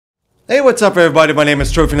Hey, what's up everybody, my name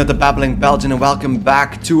is Trophy, the Babbling Belgian, and welcome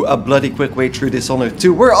back to a bloody quick way through Dishonored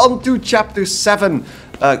 2. We're on to chapter 7,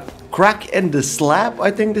 Crack in the Slab,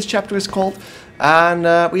 I think this chapter is called. And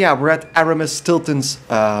yeah, we're at Aramis Stilton's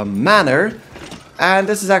manor. And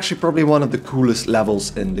this is actually probably one of the coolest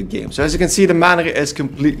levels in the game. So as you can see, the manor is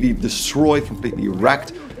completely destroyed, completely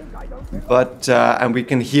wrecked. But, and we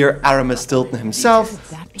can hear Aramis Stilton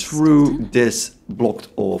himself through this blocked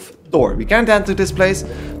off door. We can't enter this place,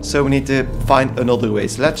 so we need to find another way.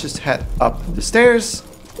 So let's just head up the stairs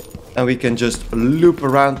and we can just loop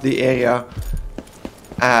around the area.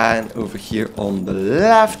 And over here on the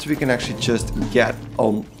left, we can actually just get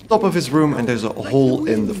on top of his room, and there's a hole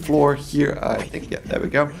in the floor here, I think. Yeah, there we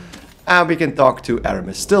go. And we can talk to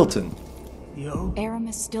Aramis Stilton. Yo,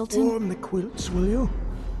 Aramis Stilton? Warm the quilts, will you?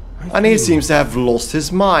 And he seems to have lost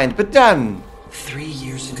his mind, but then... 3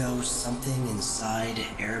 years ago, something inside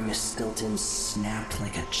Aramis Stilton snapped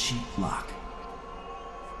like a cheap lock.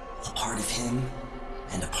 A part of him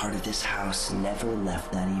and a part of this house never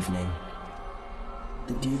left that evening.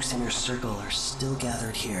 The Duke's inner circle are still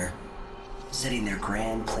gathered here, setting their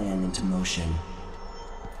grand plan into motion.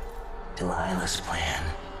 Delilah's plan.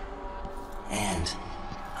 And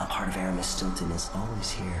a part of Aramis Stilton is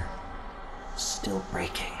always here, still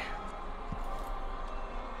breaking.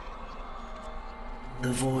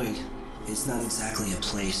 The Void is not exactly a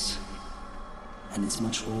place, and it's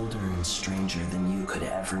much older and stranger than you could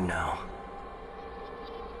ever know.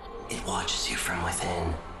 It watches you from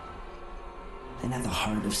within. And at the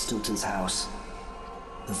heart of Stilton's house,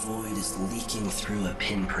 the Void is leaking through a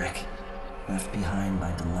pinprick left behind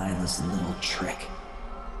by Delilah's little trick.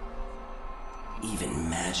 Even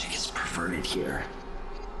magic is perverted here,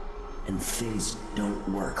 and things don't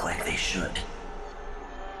work like they should.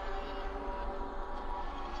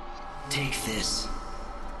 Take this.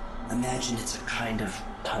 Imagine it's a kind of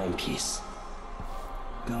timepiece.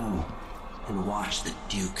 Go and watch the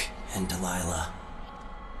Duke and Delilah.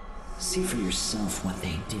 See for yourself what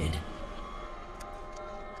they did.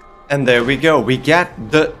 And there we go, we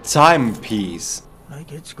get the timepiece.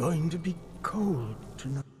 Like it's going to be cold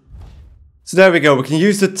tonight. So there we go, we can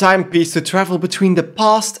use the timepiece to travel between the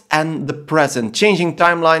past and the present, changing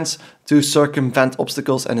timelines to circumvent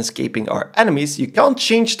obstacles and escaping our enemies. You can't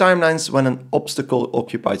change timelines when an obstacle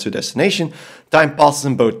occupies your destination. Time passes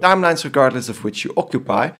in both timelines regardless of which you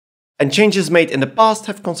occupy. And changes made in the past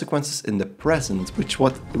have consequences in the present,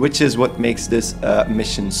 which is what makes this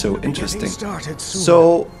mission so interesting.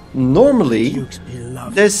 So normally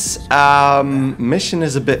this mission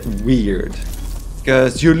is a bit weird,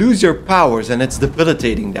 because you lose your powers and it's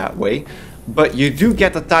debilitating that way. But you do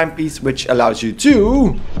get a timepiece which allows you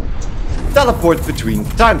to teleport between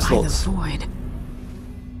time slots.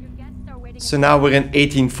 So now we're in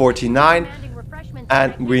 1849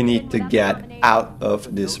 and we need to get out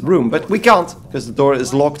of this room. But we can't because the door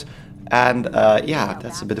is locked. And yeah,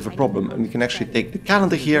 that's a bit of a problem. And we can actually take the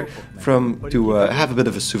calendar here to have a bit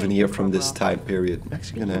of a souvenir from this time period. I'm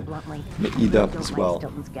actually gonna eat up as well.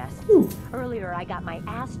 Earlier, I got my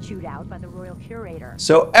ass chewed out by the royal curator.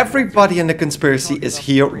 So everybody in the conspiracy is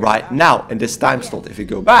here right now in this time slot. If you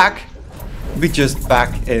go back, we just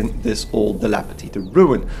back in this old dilapidated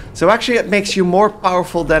ruin. So actually it makes you more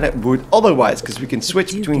powerful than it would otherwise, because we can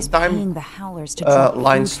switch between time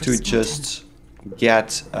lines to just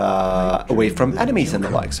get away from enemies and the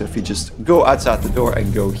like. So if you just go outside the door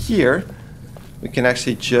and go here, we can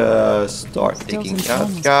actually just start taking out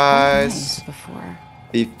guys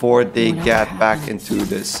before they get back into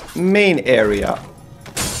this main area.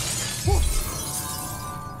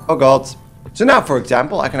 Oh god. So now, for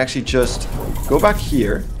example, I can actually just go back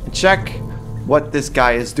here and check what this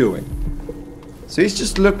guy is doing. So he's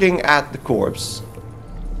just looking at the corpse.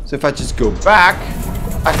 So if I just go back,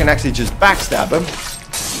 I can actually just backstab him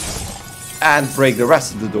and break the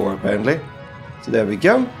rest of the door, apparently. So there we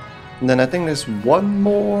go. And then I think there's one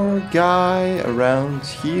more guy around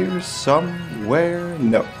here somewhere.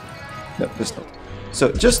 No, there's not.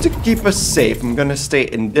 So just to keep us safe, I'm gonna stay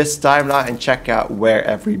in this timeline and check out where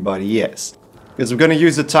everybody is. Because we're gonna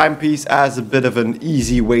use the timepiece as a bit of an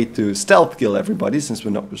easy way to stealth kill everybody, since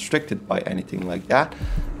we're not restricted by anything like that.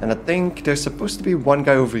 And I think there's supposed to be one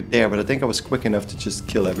guy over there, but I think I was quick enough to just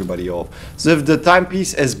kill everybody off. So if the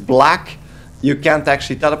timepiece is black, you can't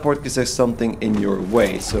actually teleport because there's something in your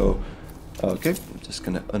way. So, okay, I'm just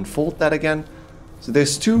gonna unfold that again. So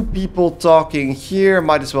there's two people talking here.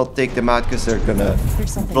 Might as well take them out because they're gonna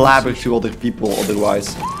blabber to other people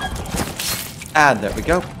otherwise. And there we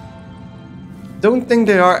go. Don't think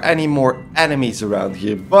there are any more enemies around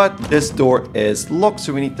here, but this door is locked,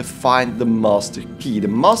 so we need to find the master key. The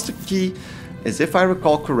master key is, if I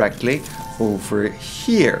recall correctly, over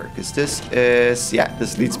here. Because this is, yeah,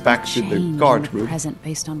 this leads back to the guard room. Present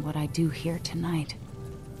based on what I do here tonight.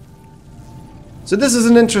 So this is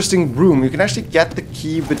an interesting room. You can actually get the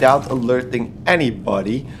key without alerting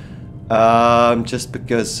anybody. Just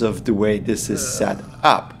because of the way this is set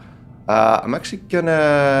up. I'm actually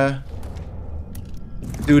gonna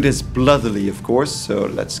do this bloodily, of course. So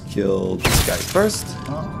let's kill this guy first.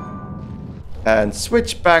 And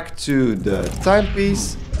switch back to the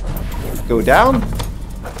timepiece. Go down.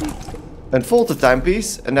 Unfold the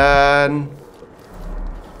timepiece. And then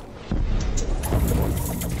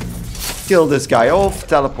kill this guy off.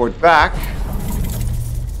 Teleport back.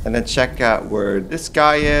 And then check out where this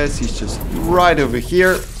guy is. He's just right over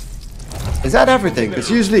here. Is that everything? Because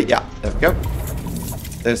usually, yeah, there we go.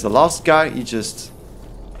 There's the last guy. He just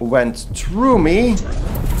went through me.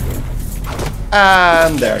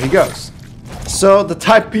 And there he goes. So the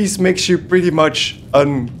timepiece makes you pretty much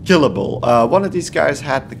unkillable. One of these guys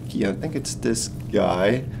had the key. I think it's this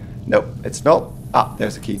guy. Nope, it's not. Ah,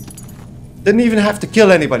 there's the key. Didn't even have to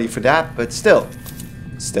kill anybody for that, but still.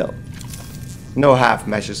 No half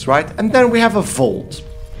measures, right? And then we have a vault.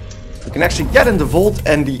 We can actually get in the vault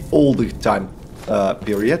and the older time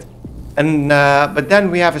period. And but then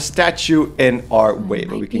we have a statue in our way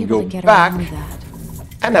where we can go back.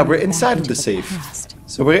 And now we're inside of the safe.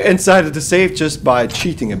 So we're inside of the safe just by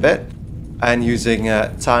cheating a bit. And using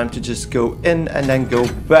time to just go in and then go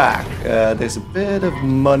back. There's a bit of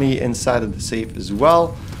money inside of the safe as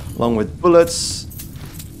well. Along with bullets.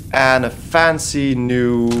 And a fancy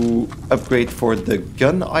new upgrade for the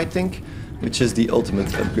gun, I think. Which is the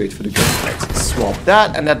ultimate upgrade for the gun. Let's swap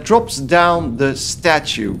that. And that drops down the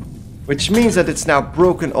statue. Which means that it's now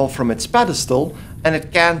broken off from its pedestal. And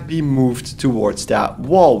it can't be moved towards that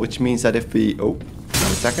wall. Which means that if we... Oh, wait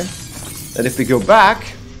a second. That if we go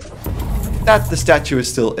back... That the statue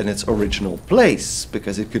is still in its original place.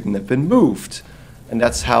 Because it couldn't have been moved. And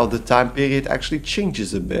that's how the time period actually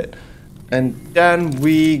changes a bit. And then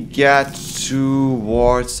we get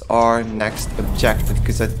towards our next objective.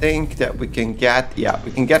 Because I think that we can get... Yeah,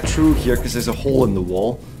 we can get through here because there's a hole in the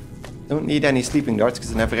wall. Don't need any sleeping darts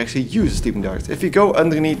because I never actually use a sleeping dart. If you go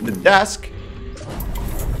underneath the desk...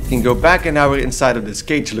 You can go back and now we're inside of this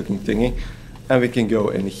cage looking thingy. And we can go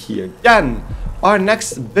in here. Then, our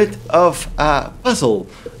next bit of puzzle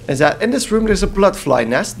is that in this room there's a bloodfly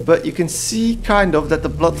nest, but you can see kind of that the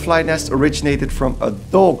bloodfly nest originated from a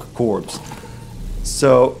dog corpse.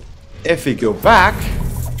 So if we go back,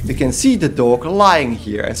 we can see the dog lying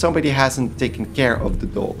here and somebody hasn't taken care of the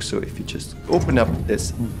dog. So if you just open up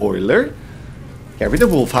this boiler, carry the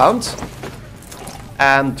wolfhound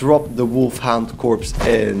and drop the wolfhound corpse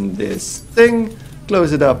in this thing,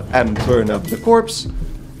 close it up and burn up the corpse,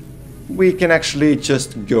 we can actually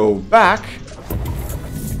just go back.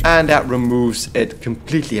 And that removes it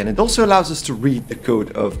completely. And it also allows us to read the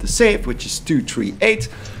code of the safe, which is 238.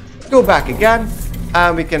 Go back again,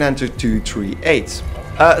 and we can enter 238.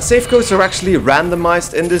 Safe codes are actually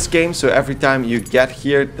randomized in this game. So every time you get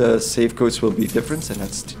here, the safe codes will be different. And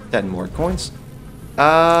that's 10 more coins.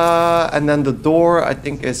 And then the door, I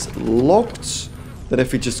think, is locked. That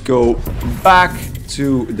if we just go back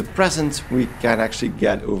to the present, we can actually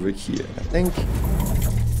get over here, I think.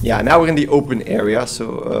 Yeah, now we're in the open area,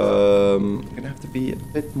 so I'm gonna have to be a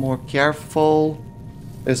bit more careful.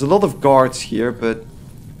 There's a lot of guards here, but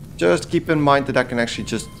just keep in mind that I can actually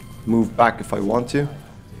just move back if I want to.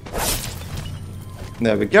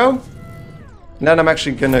 There we go. And then I'm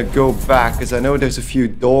actually gonna go back, because I know there's a few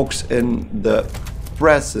dogs in the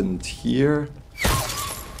present here.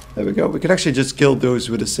 There we go. We can actually just kill those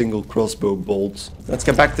with a single crossbow bolt. Let's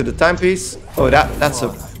get back to the timepiece. Oh, that's a...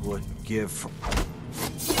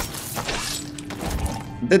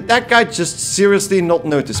 Did that guy just seriously not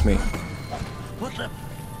notice me?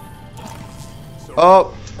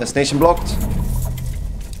 Oh, destination blocked.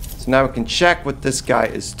 So now we can check what this guy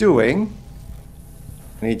is doing.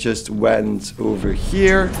 And he just went over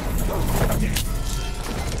here.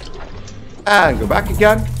 And go back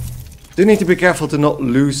again. Do need to be careful to not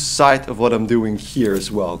lose sight of what I'm doing here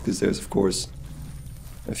as well. Because there's, of course,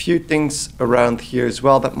 a few things around here as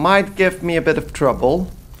well that might give me a bit of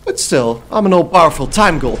trouble. But still, I'm an all-powerful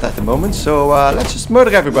time gold at the moment, so let's just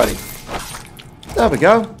murder everybody. There we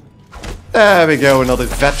go. There we go, another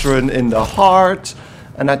veteran in the heart.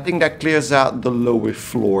 And I think that clears out the lower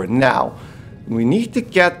floor. Now, we need to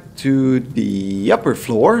get to the upper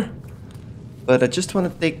floor. But I just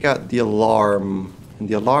want to take out the alarm. And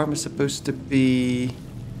the alarm is supposed to be...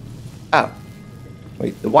 Oh.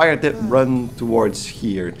 Wait, the wire did run towards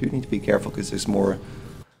here. Do need to be careful because there's more...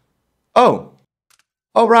 Oh!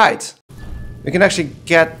 Oh, right. we can actually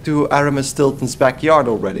get to Aramis Stilton's backyard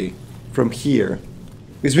already from here.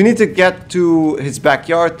 Because we need to get to his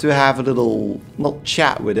backyard to have a little, not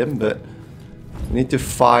chat with him, but we need to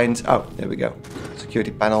find, oh, there we go.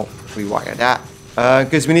 Security panel, rewire that.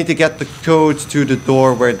 Because we need to get the code to the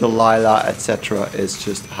door where Delilah, etc. is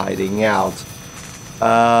just hiding out.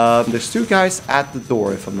 There's two guys at the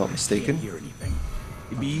door, if I'm not mistaken. Hear anything?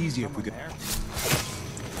 It'd be easier if we could.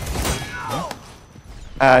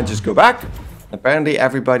 And just go back. Apparently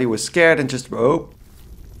everybody was scared and just, oh.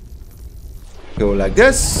 Go like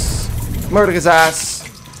this. Murder his ass.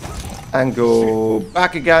 And go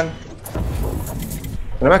back again.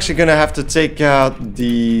 And I'm actually gonna have to take out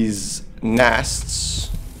these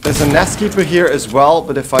nests. There's a nest keeper here as well,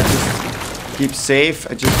 but if I just keep safe,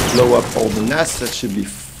 I just blow up all the nests, that should be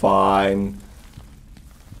fine.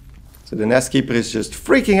 So the nest keeper is just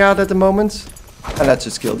freaking out at the moment. And let's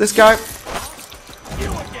just kill this guy.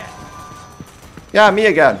 Yeah, me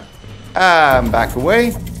again. And back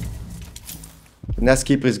away. The nest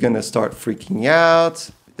keeper is gonna start freaking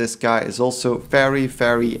out. This guy is also very,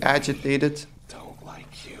 very agitated.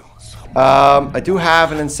 I do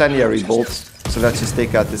have an incendiary bolt, so let's just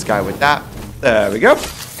take out this guy with that. There we go.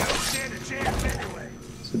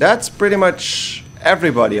 So that's pretty much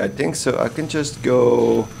everybody, I think. So I can just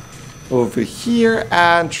go over here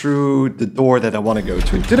and through the door that I want to go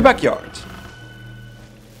to the backyard.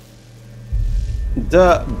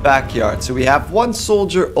 The backyard. So we have one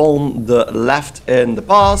soldier on the left in the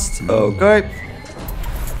past. Okay.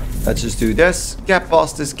 Let's just do this. Get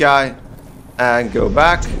past this guy and go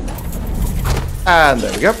back. And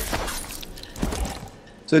there we go.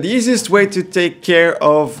 So the easiest way to take care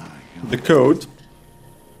of the code.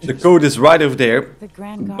 The code is right over there. The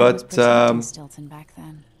Grand Guard was But protecting Stilton back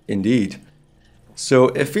then. indeed. So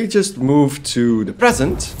if we just move to the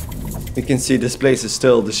present, we can see this place is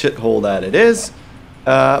still the shithole that it is.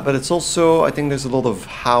 But it's also, I think there's a lot of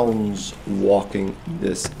hounds walking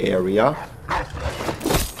this area.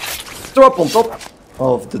 Throw up on top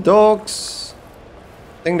of the dogs.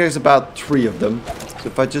 I think there's about 3 of them. So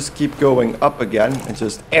if I just keep going up again and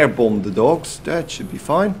just air bomb the dogs, that should be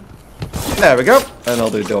fine. There we go.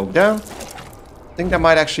 Another dog down. I think that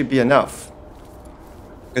might actually be enough.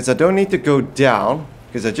 Because I don't need to go down.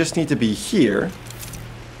 Because I just need to be here.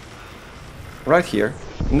 Right here.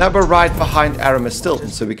 Now we're right behind Aramis Stilton.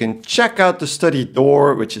 So we can check out the study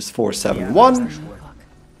door, which is 471.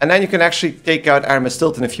 And then you can actually take out Aramis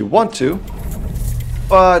Stilton if you want to.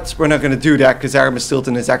 But we're not going to do that because Aramis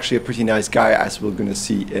Stilton is actually a pretty nice guy, as we're going to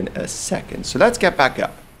see in a second. So let's get back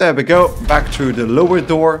up. There we go. Back through the lower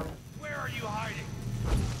door. Where are you hiding?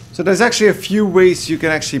 So there's actually a few ways you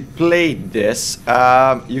can actually play this.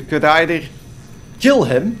 You could either kill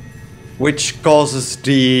him, which causes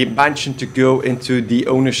the mansion to go into the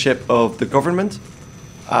ownership of the government.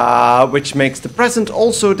 Which makes the present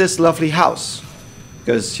also this lovely house.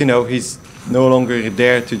 Because, you know, he's no longer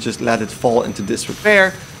there to just let it fall into disrepair,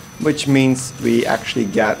 which means we actually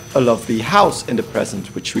get a lovely house in the present,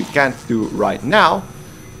 which we can't do right now,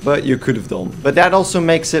 but you could have done. But that also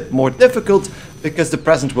makes it more difficult because the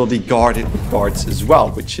present will be guarded with guards as well,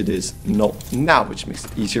 which it is not now, which makes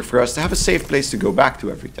it easier for us to have a safe place to go back to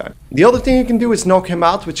every time. The other thing you can do is knock him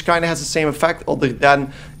out, which kind of has the same effect, other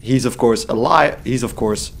than he's of course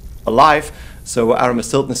alive. So Aramis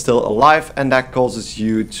Stilton is still alive, and that causes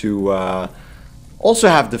you to also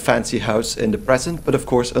have the fancy house in the present, but of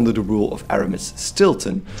course under the rule of Aramis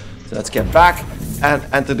Stilton. So let's get back and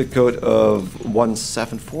enter the code of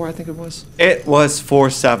 174, I think it was. It was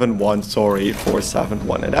 471, sorry,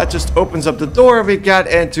 471. And that just opens up the door and we get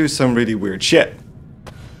into some really weird shit.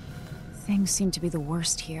 Things seem to be the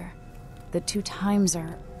worst here. The 2 times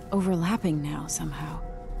are overlapping now somehow.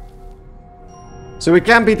 So we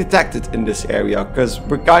can be detected in this area, because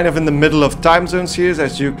we're kind of in the middle of time zones here,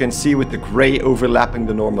 as you can see with the gray overlapping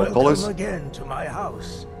the normal colors. Welcome again to my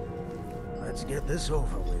house. Let's get this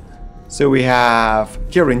over with. So we have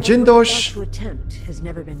Kieran Jindosh, To attempt has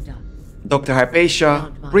never been done. Dr.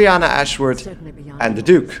 Hypatia, Brianna Ashworth, and the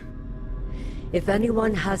Duke. If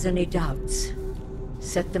anyone has any doubts,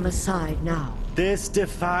 set them aside now. This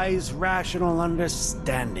defies rational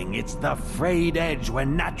understanding. It's the frayed edge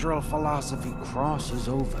when natural philosophy crosses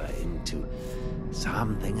over into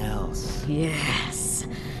something else. Yes,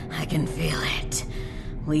 I can feel it.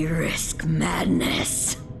 We risk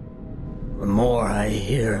madness. The more I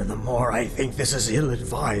hear, the more I think this is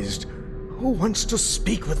ill-advised. Who wants to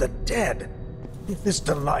speak with the dead? If this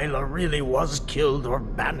Delilah really was killed or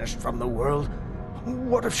banished from the world,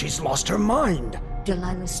 what if she's lost her mind?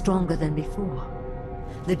 Delilah's stronger than before.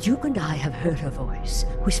 The Duke and I have heard her voice,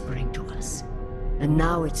 whispering to us. And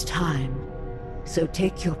now it's time So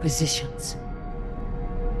take your positions.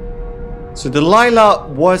 So Delilah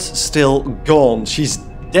was still gone. She's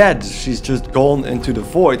dead. She's just gone into the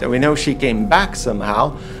void. And we know she came back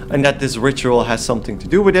somehow. And that this ritual has something to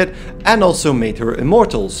do with it. And also made her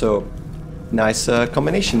immortal. So nice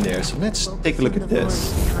combination there. So let's take a look at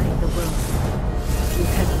this. Behind the world. You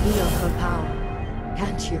can feel her power,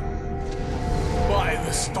 can't you? By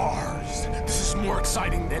the stars. This is more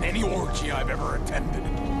exciting than any orgy I've ever attended.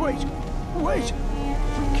 Wait!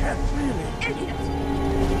 You can't really... Idiot!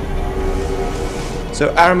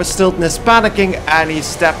 So Aramis Stilton is panicking and he's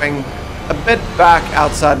stepping a bit back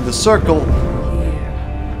outside of the circle. Here,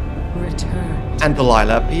 returned And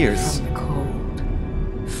Delilah appears. from the cold,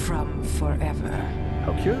 from forever.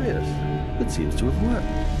 How curious. It seems to have worked.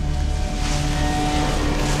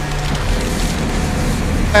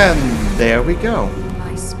 And there we go.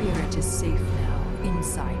 My spirit is safe now,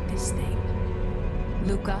 inside this thing.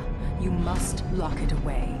 Luca, you must lock it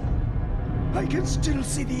away. I can still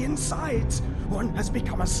see the insides. One has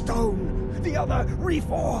become a stone, the other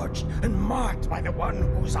reforged and marked by the one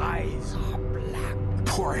whose eyes are black.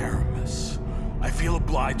 Poor Aramis. I feel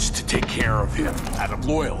obliged to take care of him out of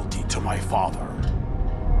loyalty to my father.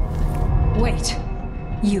 Wait.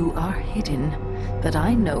 You are hidden, but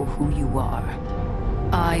I know who you are.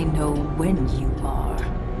 I know when you are.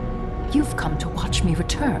 You've come to watch me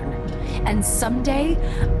return, and someday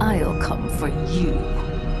I'll come for you.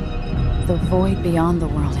 The void beyond the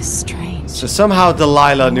world is strange. So somehow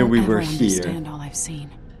Delilah knew we Won't were ever here. understand all I've seen.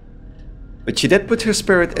 But she did put her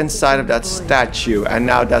spirit inside of that statue, and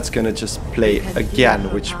now that's gonna just play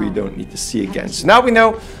again, which we don't need to see again. So now we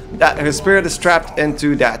know that her spirit is trapped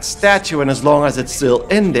into that statue, and as long as it's still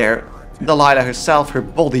in there, Delilah herself, her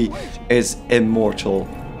body, is immortal.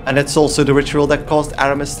 And it's also the ritual that caused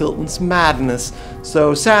Aramis Stilton's madness.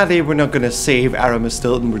 So sadly, we're not gonna save Aramis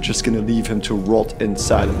Stilton, we're just gonna leave him to rot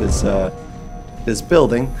inside of this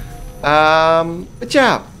building. But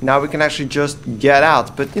yeah, now we can actually just get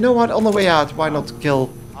out. But you know what? On the way out, why not kill?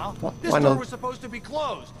 This Why door not? was supposed to be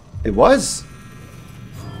closed. It was.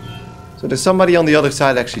 So there's somebody on the other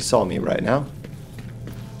side that actually saw me right now.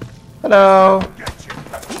 Hello.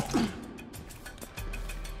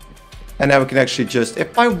 And now we can actually just,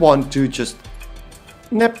 if I want to, just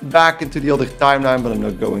nip back into the other timeline, but I'm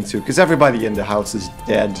not going to, because everybody in the house is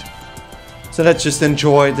dead. So let's just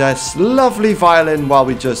enjoy this lovely violin while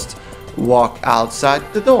we just walk outside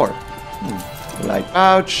the door. Light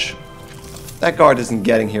pouch. That guard isn't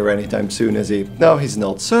getting here anytime soon, is he? No, he's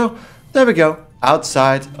not. So, there we go.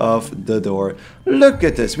 Outside of the door. Look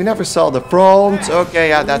at this. We never saw the front. Okay,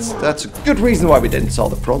 yeah, that's a good reason why we didn't saw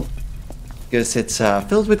the front. Because it's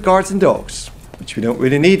filled with guards and dogs. Which we don't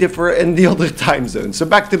really need if we're in the other time zone. So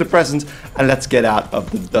back to the present and let's get out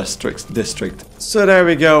of the district. So there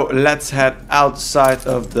we go. Let's head outside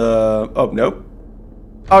of the... Oh, nope.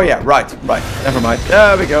 Oh yeah, right. Never mind.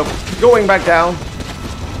 There we go. Going back down.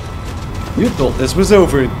 You thought this was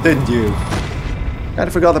over, didn't you?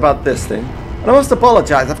 Kinda forgot about this thing. And I must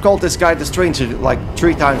apologize. I've called this guy the stranger like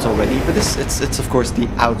 3 times already. But it's of course the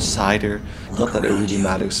outsider. Not that it really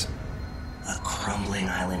matters. A crumbling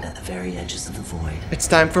island at the very edges of the void. It's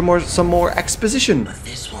time for some more exposition. But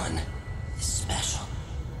this one is special.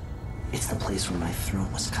 It's the place where my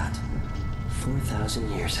throat was cut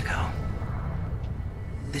 4,000 years ago.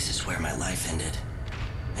 This is where my life ended,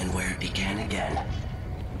 and where it began again.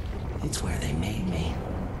 It's where they made me.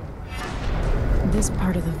 This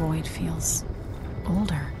part of the void feels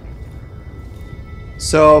older.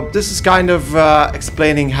 So this is kind of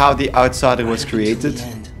explaining how the outsider was Right up until created. the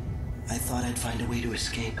end, I thought I'd find a way to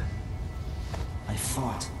escape. I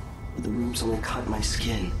fought, but the rooms only cut my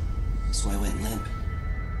skin, so I went limp.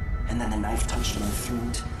 And then the knife touched my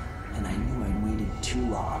throat, and I knew I'd waited too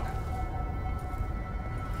long.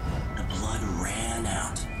 The blood ran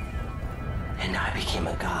out, and I became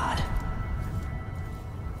a god.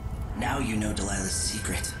 Now you know Delilah's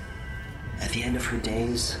secret. At the end of her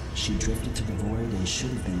days, she drifted to the void and should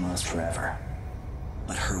have been lost forever.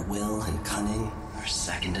 But her will and cunning are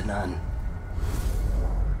second to none.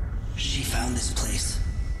 She found this place,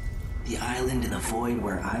 the island in the void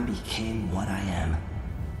where I became what I am.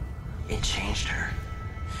 It changed her,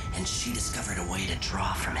 and she discovered a way to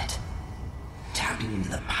draw from it, tapping into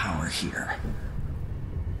the power here.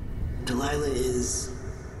 Delilah is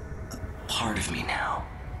a part of me now,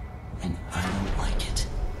 and I don't like it.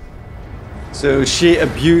 So she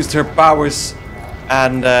abused her powers,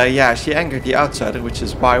 and yeah, she angered the outsider, which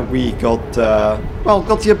is why we got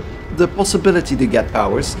the possibility to get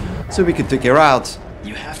powers, so we could take her out.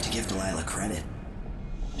 You have to give Delilah credit.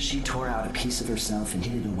 She tore out a piece of herself and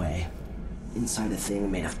hid it away, inside a thing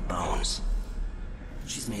made of bones.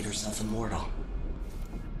 She's made herself immortal.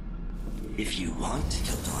 If you want to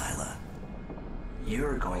kill Delilah,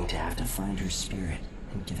 you're going to have to find her spirit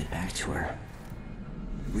and give it back to her.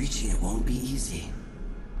 Reaching it won't be easy,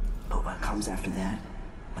 but what comes after that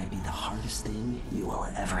might be the hardest thing you will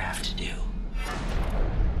ever have to do.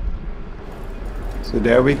 So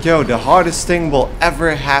there we go, the hardest thing we'll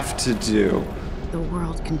ever have to do. The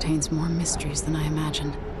world contains more mysteries than I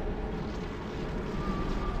imagined.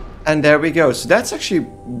 And there we go. So that's actually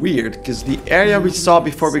weird, because the area we saw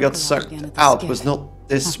before we got sucked out was not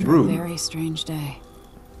this After room. a very strange day.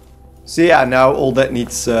 So yeah, now all that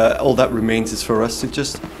remains is for us to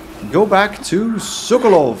just go back to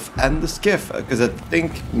Sokolov and the skiff, because I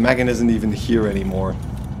think Megan isn't even here anymore.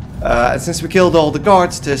 And since we killed all the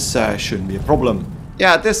guards, this shouldn't be a problem.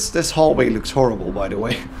 Yeah, this hallway looks horrible, by the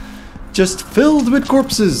way. Just filled with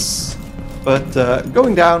corpses. But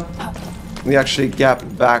going down, we actually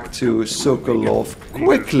get back to Sokolov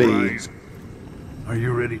quickly. Are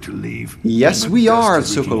you ready to leave? Yes, we are,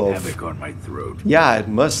 Sokolov. Havoc on my throat. Yeah, it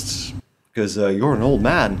must, because you're an old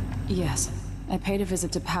man. Yes, I paid a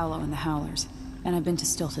visit to Paolo and the Howlers, and I've been to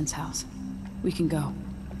Stilton's house. We can go.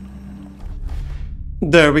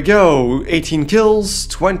 There we go. 18 kills,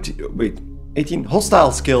 18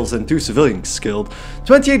 hostile kills and 2 civilians killed,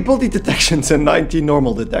 28 body detections and 19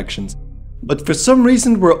 normal detections. But for some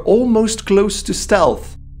reason we're almost close to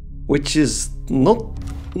stealth, which is not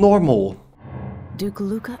normal. Duke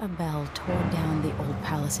Luca Abel tore down the old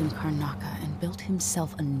palace in Karnaca and built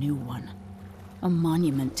himself a new one. A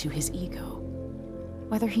monument to his ego.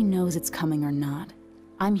 Whether he knows it's coming or not,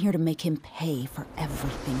 I'm here to make him pay for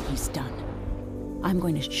everything he's done. I'm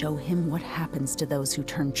going to show him what happens to those who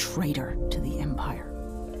turn traitor to the Empire.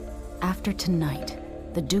 After tonight,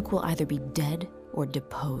 the Duke will either be dead or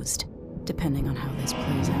deposed, depending on how this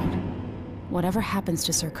plays out. Whatever happens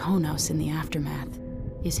to Sir Konos in the aftermath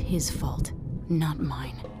is his fault, not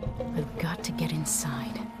mine. I've got to get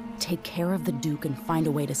inside, take care of the Duke, and find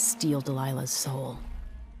a way to steal Delilah's soul.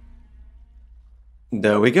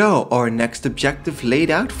 There we go, our next objective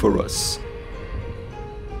laid out for us.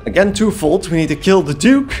 Again, twofold. We need to kill the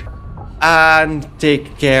Duke and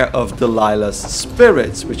take care of Delilah's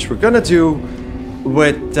spirits, which we're gonna do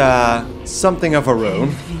with something of our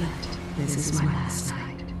own. This is my last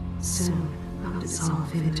night. Soon I'll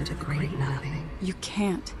dissolve into the great nothing. You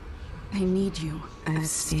can't. I need you. I've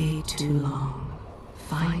stayed too long.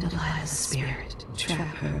 Find Delilah's spirit.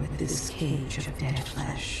 Trap her with this cage of dead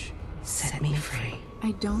flesh. Set me free.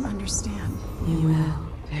 I don't understand. You will,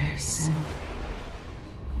 very soon.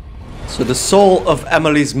 So the soul of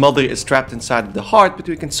Emily's mother is trapped inside the heart, but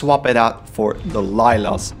we can swap it out for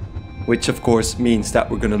Delilah's. Which of course means that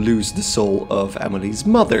we're gonna lose the soul of Emily's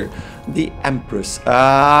mother, the Empress.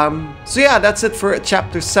 So yeah, that's it for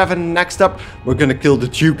chapter 7. Next up, we're gonna kill the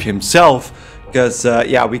Duke himself. Because,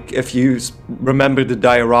 yeah, if you remember the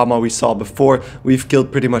diorama we saw before, we've killed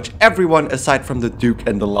pretty much everyone aside from the Duke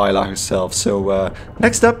and Delilah herself. So,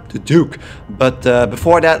 next up, the Duke. But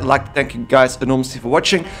before that, I'd like to thank you guys enormously for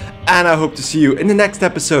watching. And I hope to see you in the next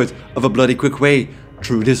episode of A Bloody Quick Way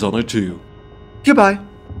through Dishonored 2. Goodbye.